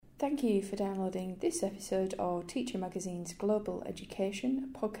Thank you for downloading this episode of Teacher Magazine's Global Education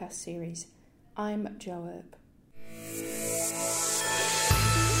podcast series. I'm Jo Earp.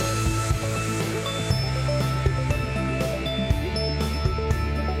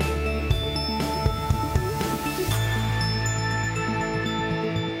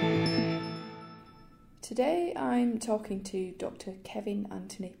 Today I'm talking to Dr. Kevin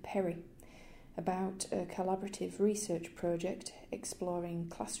Anthony Perry about a collaborative research project exploring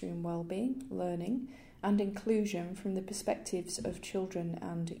classroom wellbeing, learning and inclusion from the perspectives of children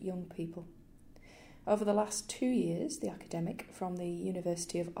and young people. Over the last 2 years, the academic from the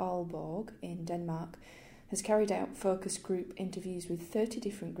University of Aalborg in Denmark has carried out focus group interviews with 30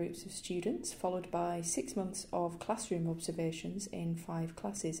 different groups of students, followed by 6 months of classroom observations in 5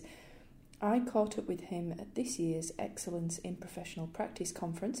 classes. I caught up with him at this year's Excellence in Professional Practice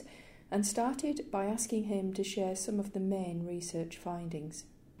conference and started by asking him to share some of the main research findings.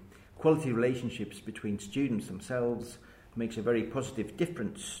 Quality relationships between students themselves makes a very positive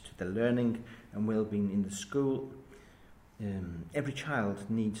difference to the learning and well-being in the school. Every child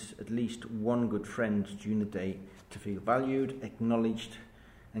needs at least one good friend during the day to feel valued, acknowledged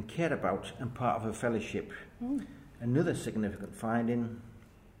and cared about and part of a fellowship. Another significant finding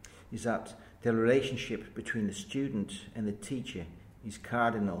is that the relationship between the student and the teacher is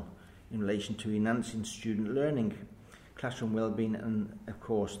cardinal in relation to enhancing student learning, classroom well-being and, of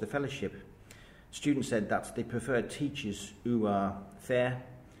course, the fellowship. Students said that they prefer teachers who are fair,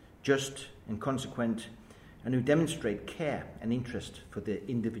 just and consequent and who demonstrate care and interest for the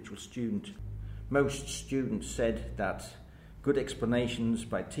individual student. Most students said that good explanations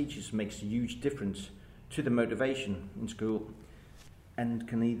by teachers makes a huge difference to the motivation in school and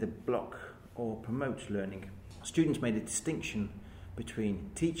can either block or promote learning. Students made a distinction between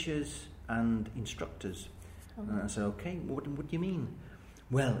teachers and instructors. And I said, okay, what do you mean?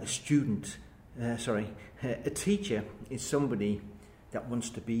 Well, a teacher is somebody that wants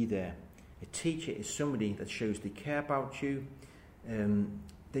to be there. A teacher is somebody that shows they care about you.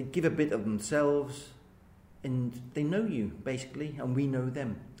 They give a bit of themselves and they know you, basically, and we know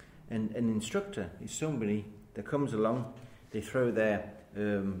them. And an instructor is somebody that comes along, they throw their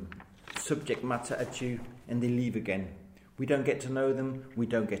subject matter at you and they leave again. We don't get to know them, we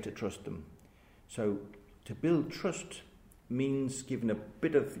don't get to trust them. So to build trust means giving a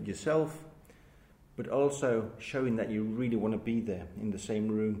bit of yourself, but also showing that you really want to be there in the same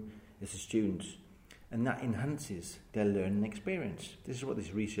room as the students. And that enhances their learning experience. This is what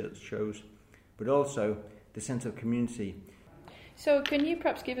this research shows, but also the sense of community. So can you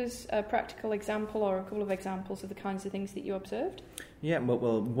perhaps give us a practical example or a couple of examples of the kinds of things that you observed? Yeah,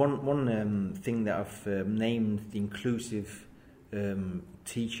 well, one thing that I've named the inclusive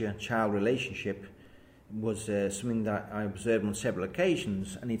teacher-child relationship was something that I observed on several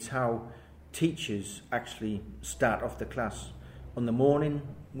occasions, and it's how teachers actually start off the class. On the morning,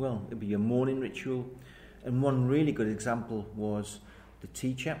 well, it'd be a morning ritual, and one really good example was the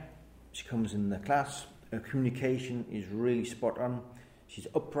teacher. She comes in the class, her communication is really spot on, she's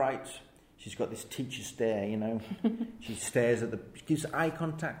upright, she's got this teacher stare, she stares at she gives eye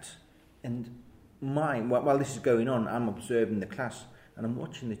contact, and while this is going on, I'm observing the class, and I'm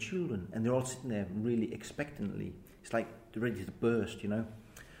watching the children, and they're all sitting there really expectantly. It's like they're ready to burst, And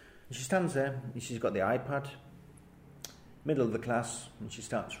she stands there, and she's got the iPad, middle of the class, and she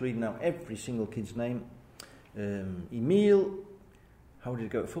starts reading out every single kid's name. Emil, how did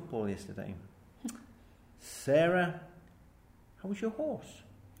it go at football yesterday? Sarah, how was your horse?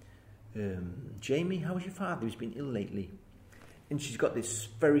 Jamie, how was your father? He's been ill lately. And she's got this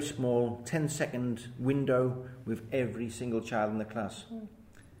very small 10-second window with every single child in the class.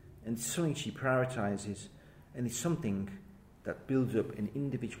 And it's something she prioritises, and it's something that builds up an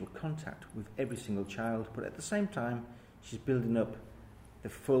individual contact with every single child, but at the same time she's building up the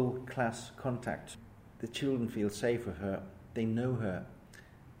full class contact. The children feel safe with her, they know her,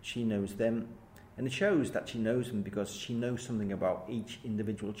 she knows them, and it shows that she knows them because she knows something about each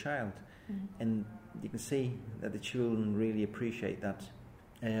individual child. And you can see that the children really appreciate that.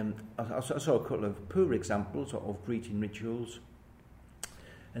 I saw a couple of poor examples of greeting rituals.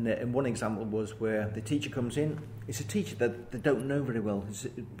 And one example was where the teacher comes in. It's a teacher that they don't know very well. It's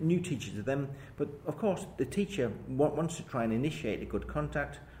a new teacher to them. But of course, the teacher wants to try and initiate a good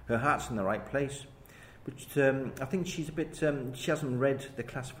contact. Her heart's in the right place. But I think she's a bit... she hasn't read the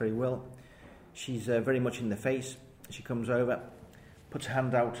class very well. She's very much in the face. She comes over, puts her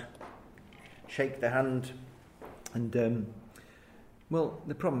hand out, shake the hand. And, well,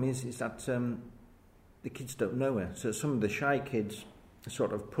 the problem is that the kids don't know her. So some of the shy kids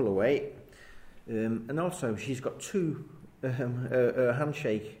sort of pull away. And also, she's got a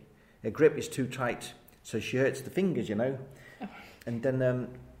handshake her grip is too tight, so she hurts the fingers, you know. Oh. And then,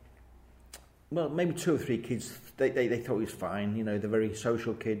 well, maybe 2 or 3 kids, they thought it was fine, you know, they're very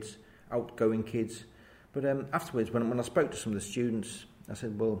social kids, outgoing kids. But afterwards, when I spoke to some of the students, I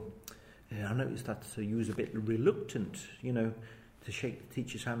said, well, I noticed that you was a bit reluctant, you know, to shake the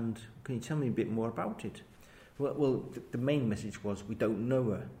teacher's hand. Can you tell me a bit more about it? Well, the main message was, we don't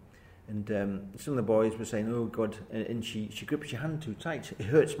know her. And some of the boys were saying, oh, God, and she grips your hand too tight. It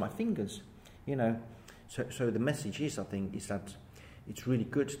hurts my fingers, you know. So the message is, I think, is that it's really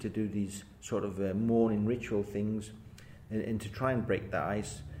good to do these sort of morning ritual things and to try and break the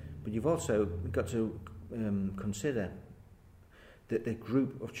ice. But you've also got to consider that the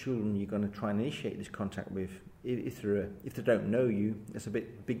group of children you're going to try and initiate this contact with, if they don't know you, it's a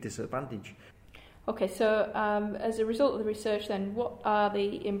big disadvantage. Okay, so as a result of the research then, what are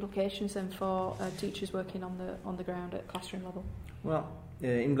the implications then for teachers working on the ground at classroom level? Well,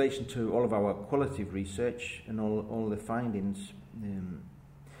 in relation to all of our qualitative research and all the findings,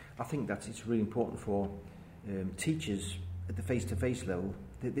 I think that it's really important for teachers at the face-to-face level.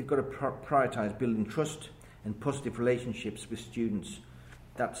 They've got to prioritise building trust and positive relationships with students.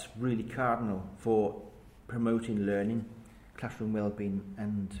 That's really cardinal for promoting learning, classroom wellbeing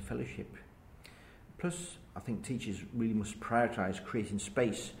and fellowship. Plus, I think teachers really must prioritise creating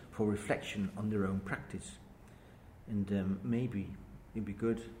space for reflection on their own practice. And maybe it'd be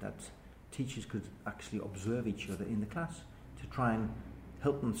good that teachers could actually observe each other in the class to try and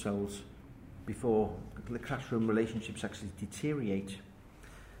help themselves before the classroom relationships actually deteriorate.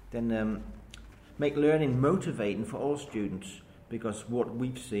 Then make learning motivating for all students, because what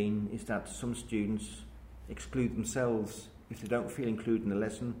we've seen is that some students exclude themselves if they don't feel included in the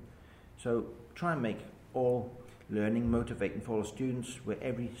lesson. So try and make all learning motivating for all students, where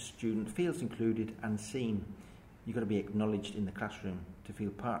every student feels included and seen. You've got to be acknowledged in the classroom to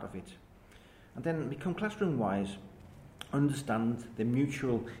feel part of it. And then become classroom wise. Understand the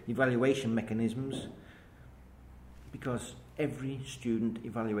mutual evaluation mechanisms, because every student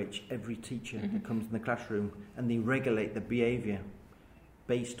evaluates every teacher that comes in the classroom, and they regulate the behaviour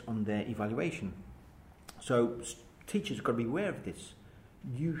based on their evaluation. So teachers have got to be aware of this.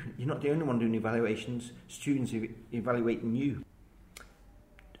 You're not the only one doing evaluations, students are evaluating you.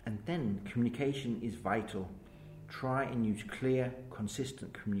 And then communication is vital. Try and use clear,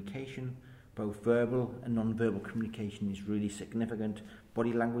 consistent communication. Both verbal and non-verbal communication is really significant.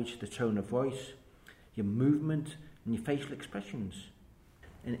 Body language, the tone of voice, your movement and your facial expressions.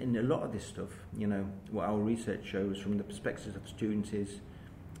 And a lot of this stuff, you know, what our research shows from the perspectives of students is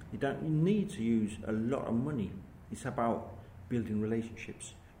you don't need to use a lot of money. It's about building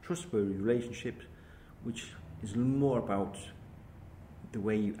relationships, trustworthy relationships, which is more about the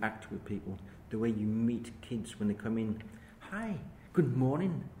way you act with people, the way you meet kids when they come in. Hi, good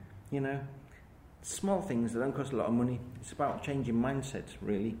morning, you know. Small things that don't cost a lot of money. It's about changing mindset,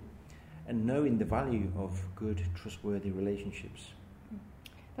 really, and knowing the value of good, trustworthy relationships.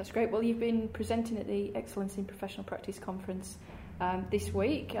 That's great. Well, you've been presenting at the Excellence in Professional Practice conference this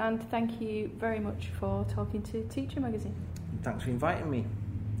week, and thank you very much for talking to Teacher Magazine. And thanks for inviting me.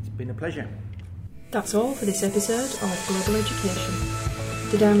 It's been a pleasure. That's all for this episode of Global Education.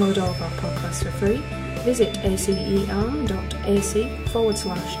 To download all of our podcasts for free, visit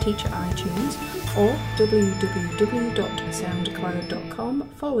acer.ac/teacher iTunes or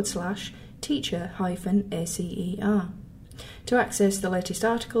www.soundcloud.com/teacher-acer. To access the latest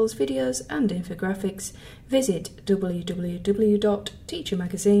articles, videos and infographics, visit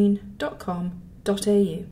www.teachermagazine.com.au.